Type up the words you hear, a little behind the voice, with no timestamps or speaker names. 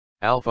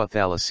Alpha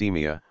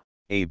thalassemia,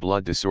 a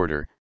blood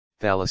disorder.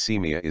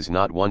 Thalassemia is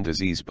not one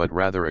disease but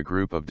rather a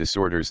group of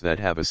disorders that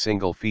have a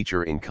single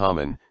feature in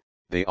common.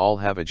 They all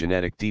have a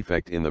genetic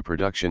defect in the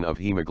production of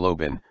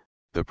hemoglobin,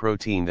 the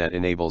protein that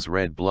enables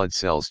red blood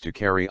cells to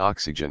carry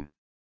oxygen.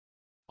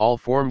 All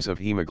forms of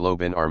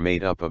hemoglobin are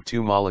made up of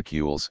two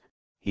molecules,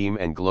 heme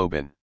and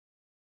globin.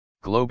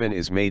 Globin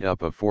is made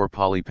up of 4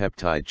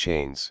 polypeptide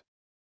chains.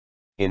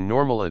 In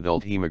normal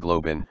adult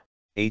hemoglobin,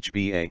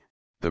 HbA,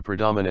 the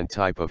predominant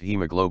type of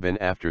hemoglobin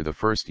after the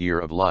first year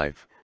of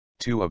life,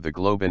 2 of the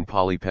globin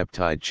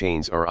polypeptide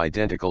chains are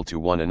identical to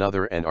one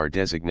another and are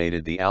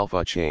designated the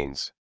alpha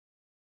chains.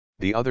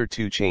 The other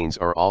 2 chains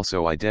are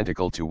also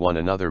identical to one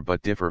another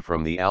but differ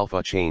from the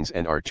alpha chains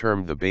and are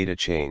termed the beta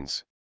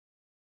chains.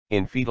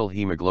 In fetal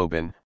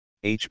hemoglobin,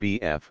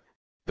 HbF,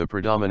 the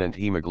predominant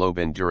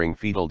hemoglobin during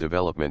fetal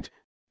development,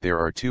 there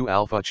are 2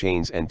 alpha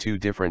chains and 2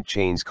 different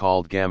chains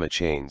called gamma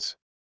chains.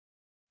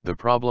 The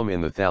problem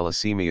in the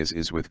thalassemias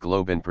is with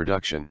globin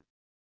production.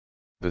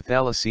 The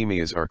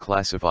thalassemias are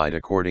classified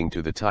according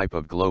to the type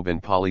of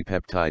globin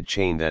polypeptide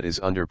chain that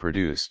is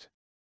underproduced.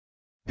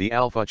 The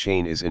alpha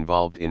chain is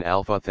involved in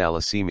alpha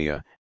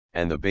thalassemia,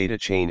 and the beta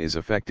chain is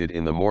affected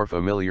in the more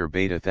familiar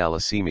beta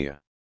thalassemia.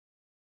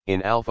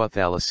 In alpha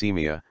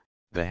thalassemia,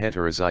 the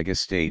heterozygous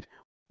state,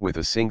 with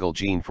a single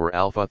gene for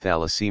alpha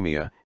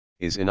thalassemia,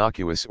 is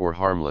innocuous or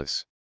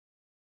harmless.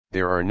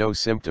 There are no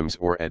symptoms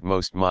or at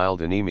most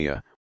mild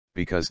anemia,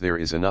 because there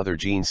is another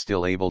gene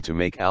still able to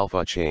make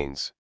alpha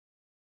chains.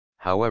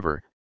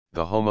 However,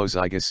 the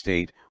homozygous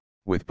state,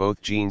 with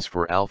both genes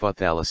for alpha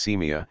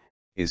thalassemia,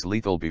 is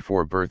lethal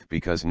before birth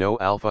because no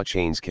alpha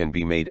chains can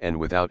be made, and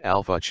without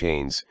alpha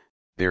chains,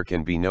 there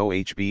can be no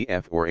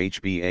HbF or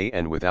HbA,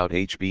 and without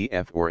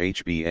HbF or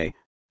HbA,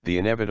 the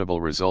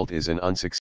inevitable result is an unsuccessful